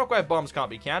 The Shockwave Bombs can't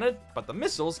be counted, but the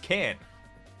Missiles can.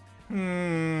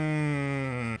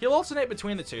 He'll alternate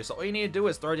between the two, so all you need to do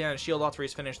is throw down a shield after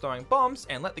he's finished throwing bombs,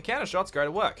 and let the counter shots go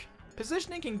to work.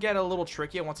 Positioning can get a little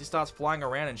trickier once he starts flying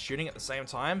around and shooting at the same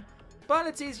time, but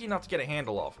it's easy enough to get a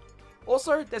handle of.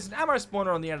 Also, there's an ammo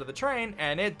spawner on the end of the train,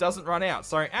 and it doesn't run out,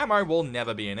 so ammo will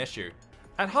never be an issue.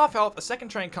 At half health, a second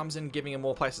train comes in, giving him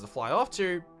more places to fly off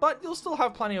to, but you'll still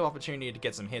have plenty of opportunity to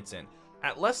get some hits in.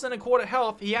 At less than 1/4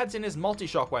 health, he adds in his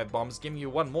multi-shockwave bombs, giving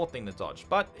you one more thing to dodge,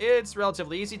 but it's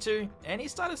relatively easy to, and he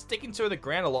started sticking to the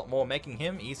ground a lot more, making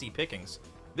him easy pickings.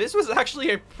 This was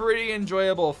actually a pretty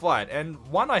enjoyable fight, and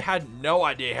one I had no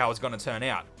idea how it was going to turn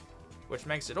out, which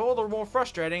makes it all the more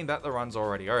frustrating that the run's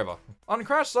already over. On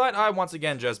Crash Site, I once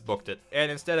again just booked it,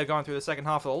 and instead of going through the second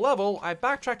half of the level, I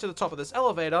backtracked to the top of this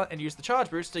elevator and used the charge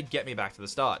boost to get me back to the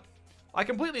start. I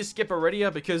completely skip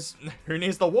Iridia because who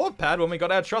needs the warp pad when we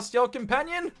got our trusty old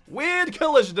companion? Weird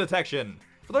collision detection!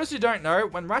 For those who don't know,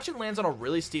 when Ratchet lands on a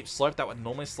really steep slope that would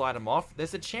normally slide him off,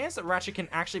 there's a chance that Ratchet can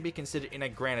actually be considered in a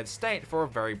grounded state for a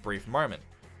very brief moment.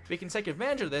 We can take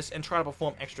advantage of this and try to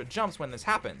perform extra jumps when this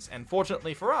happens, and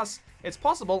fortunately for us, it's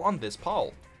possible on this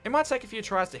pole. It might take a few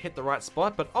tries to hit the right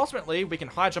spot, but ultimately we can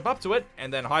high jump up to it,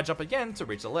 and then high jump again to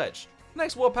reach the ledge. The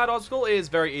next warp pad obstacle is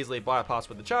very easily bypassed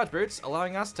with the charge boots,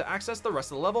 allowing us to access the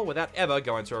rest of the level without ever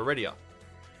going to Iridia.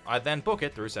 I then book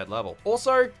it through said level.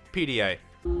 Also, PDA.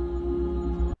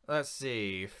 Let's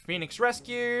see, Phoenix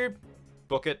Rescue,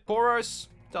 book it, Poros,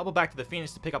 double back to the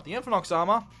Phoenix to pick up the Infernox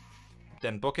armor,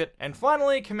 then book it, and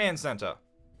finally, Command Center.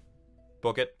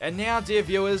 Book it. And now, dear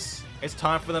viewers, it's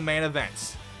time for the main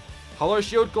event.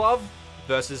 Holoshield Glove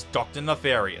versus Dr.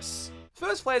 Nefarious.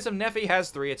 First phase of Nephi has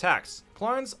 3 attacks,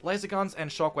 clones, laser guns, and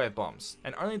shockwave bombs,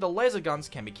 and only the laser guns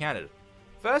can be counted.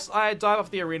 First, I dive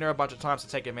off the arena a bunch of times to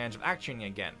take advantage of act tuning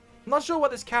again. I'm not sure what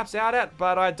this caps out at,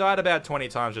 but I died about 20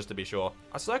 times just to be sure.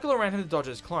 I circle around him to dodge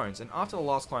his clones, and after the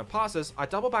last clone passes, I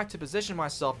double back to position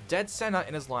myself dead center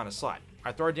in his line of sight.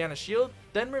 I throw down a shield,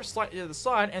 then move slightly to the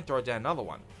side and throw down another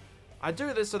one. I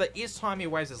do this so that each time he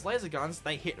waves his laser guns,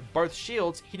 they hit both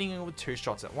shields, hitting him with 2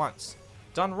 shots at once.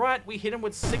 Done right, we hit him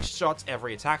with 6 shots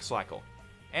every attack cycle.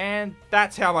 And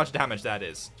that's how much damage that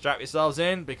is. Strap yourselves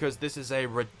in, because this is a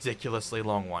ridiculously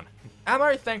long one.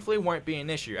 Ammo thankfully won't be an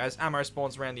issue, as ammo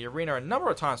spawns around the arena a number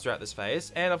of times throughout this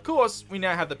phase, and of course, we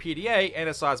now have the PDA and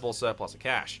a sizable surplus of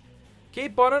cash.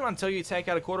 Keep on it until you take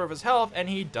out 1/4 of his health, and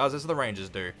he does as the Rangers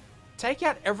do. Take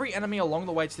out every enemy along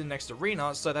the way to the next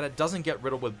arena so that it doesn't get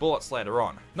riddled with bullets later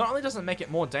on. Not only does it make it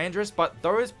more dangerous, but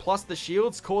those plus the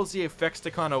shields cause the effects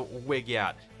to kind of wig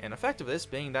out. An effect of this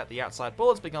being that the outside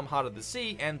bullets become harder to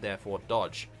see and therefore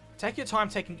dodge. Take your time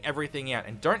taking everything out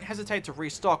and don't hesitate to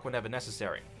restock whenever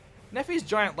necessary. Nephi's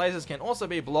giant lasers can also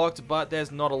be blocked, but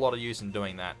there's not a lot of use in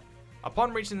doing that.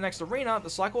 Upon reaching the next arena, the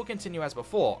cycle will continue as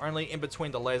before, only in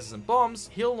between the lasers and bombs,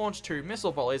 he'll launch 2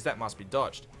 missile volleys that must be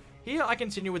dodged. Here I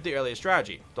continue with the earlier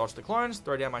strategy, dodge the clones,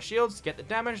 throw down my shields, get the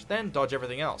damage, then dodge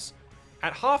everything else.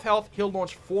 At half health, he'll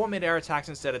launch 4 mid-air attacks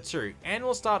instead of 2, and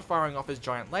will start firing off his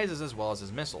giant lasers as well as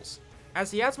his missiles.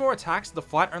 As he adds more attacks, the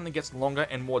fight only gets longer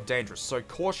and more dangerous, so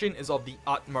caution is of the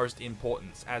utmost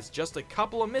importance, as just a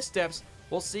couple of missteps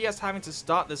will see us having to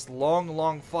start this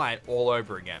long fight all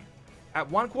over again. At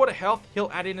 1/4 health, he'll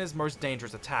add in his most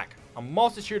dangerous attack, a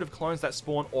multitude of clones that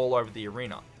spawn all over the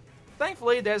arena.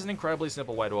 Thankfully, there's an incredibly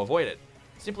simple way to avoid it.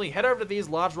 Simply head over to these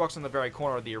large rocks in the very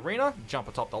corner of the arena, jump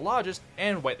atop the largest,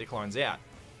 and wait the clones out.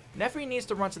 Nefri needs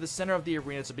to run to the center of the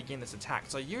arena to begin this attack,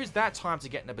 so use that time to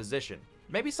get in a position.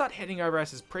 Maybe start heading over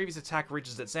as his previous attack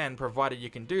reaches its end, provided you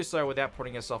can do so without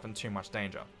putting yourself in too much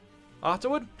danger.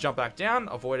 Afterward, jump back down,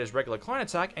 avoid his regular clone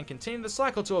attack, and continue the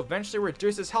cycle to eventually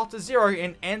reduce his health to 0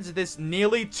 and end this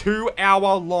nearly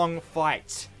 2-hour long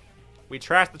fight. We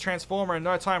trash the Transformer in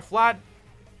no time flat,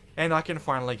 and I can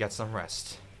finally get some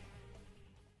rest.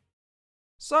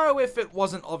 So if it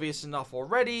wasn't obvious enough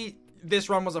already, this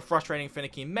run was a frustrating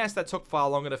finicky mess that took far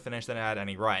longer to finish than it had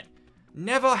any right.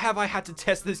 Never have I had to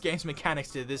test this game's mechanics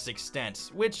to this extent,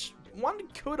 which one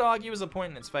could argue is a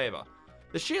point in its favor.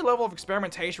 The sheer level of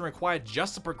experimentation required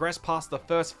just to progress past the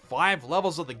first 5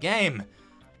 levels of the game.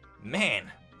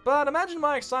 Man. But imagine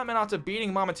my excitement after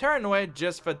beating Mama Terranoid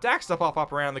just for Dax to pop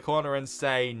up around the corner and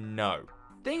say no.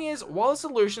 Thing is, while the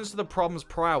solutions to the problems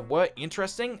prior were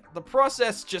interesting, the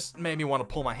process just made me want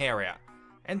to pull my hair out.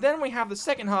 And then we have the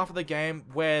second half of the game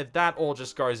where that all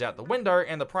just goes out the window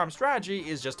and the prime strategy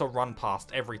is just to run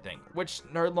past everything, which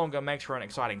no longer makes for an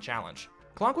exciting challenge.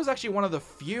 Clank was actually one of the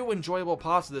few enjoyable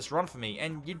parts of this run for me,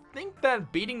 and you'd think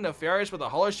that beating Nefarious with a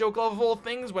Holoshield Glove of all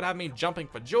things would have me jumping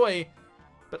for joy,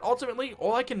 but ultimately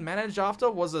all I can manage after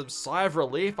was a sigh of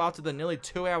relief after the nearly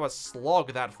 2-hour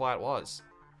slog that fight was.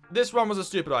 This run was a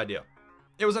stupid idea.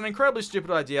 It was an incredibly stupid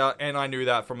idea, and I knew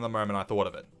that from the moment I thought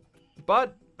of it.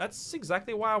 But that's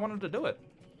exactly why I wanted to do it.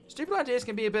 Stupid ideas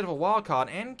can be a bit of a wild card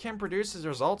and can produce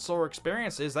results or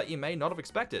experiences that you may not have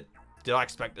expected. Did I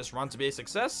expect this run to be a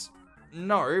success?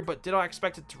 No, but did I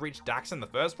expect it to reach Dax in the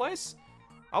first place?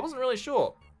 I wasn't really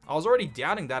sure. I was already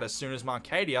doubting that as soon as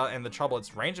Marcadia and the trouble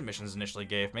its ranger missions initially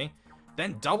gave me,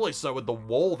 then doubly so with the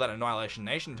wall that Annihilation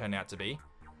Nation turned out to be.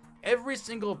 Every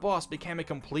single boss became a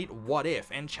complete what if,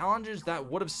 and challenges that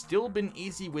would have still been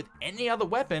easy with any other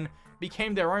weapon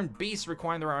became their own beasts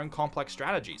requiring their own complex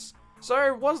strategies.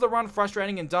 So was the run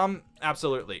frustrating and dumb?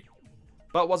 Absolutely.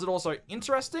 But was it also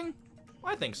interesting?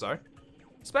 I think so.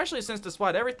 Especially since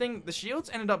despite everything, the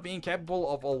shields ended up being capable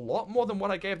of a lot more than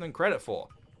what I gave them credit for.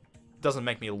 Doesn't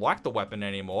make me like the weapon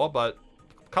anymore, but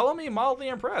color me mildly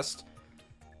impressed.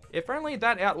 If only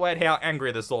that outweighed how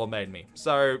angry this all made me.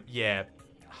 So yeah,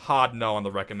 hard no on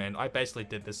the recommend. I basically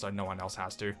did this so no one else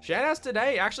has to. Shoutouts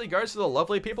today actually goes to the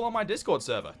lovely people on my Discord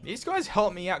server. These guys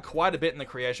helped me out quite a bit in the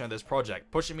creation of this project,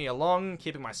 pushing me along,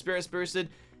 keeping my spirits boosted,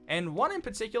 and one in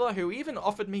particular who even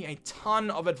offered me a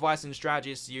ton of advice and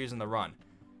strategies to use in the run.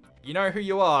 You know who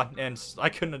you are, and I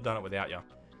couldn't have done it without you.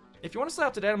 If you want to stay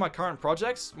up to date on my current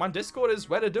projects, my Discord is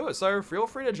where to do it, so feel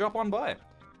free to drop on by.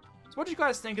 So what do you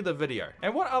guys think of the video,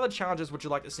 and what other challenges would you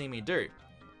like to see me do?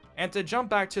 And to jump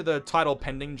back to the title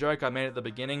pending joke I made at the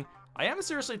beginning, I am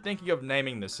seriously thinking of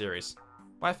naming this series.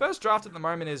 My first draft at the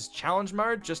moment is challenge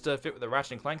mode, just to fit with the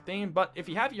Ratchet Clank theme, but if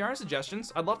you have your own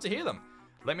suggestions, I'd love to hear them.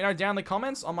 Let me know down in the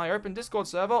comments on my open Discord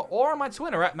server or on my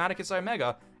Twitter at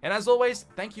MatticusOmega. And as always,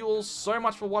 thank you all so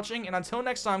much for watching, and until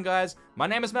next time guys, my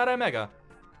name is Matt Omega,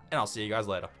 and I'll see you guys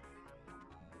later.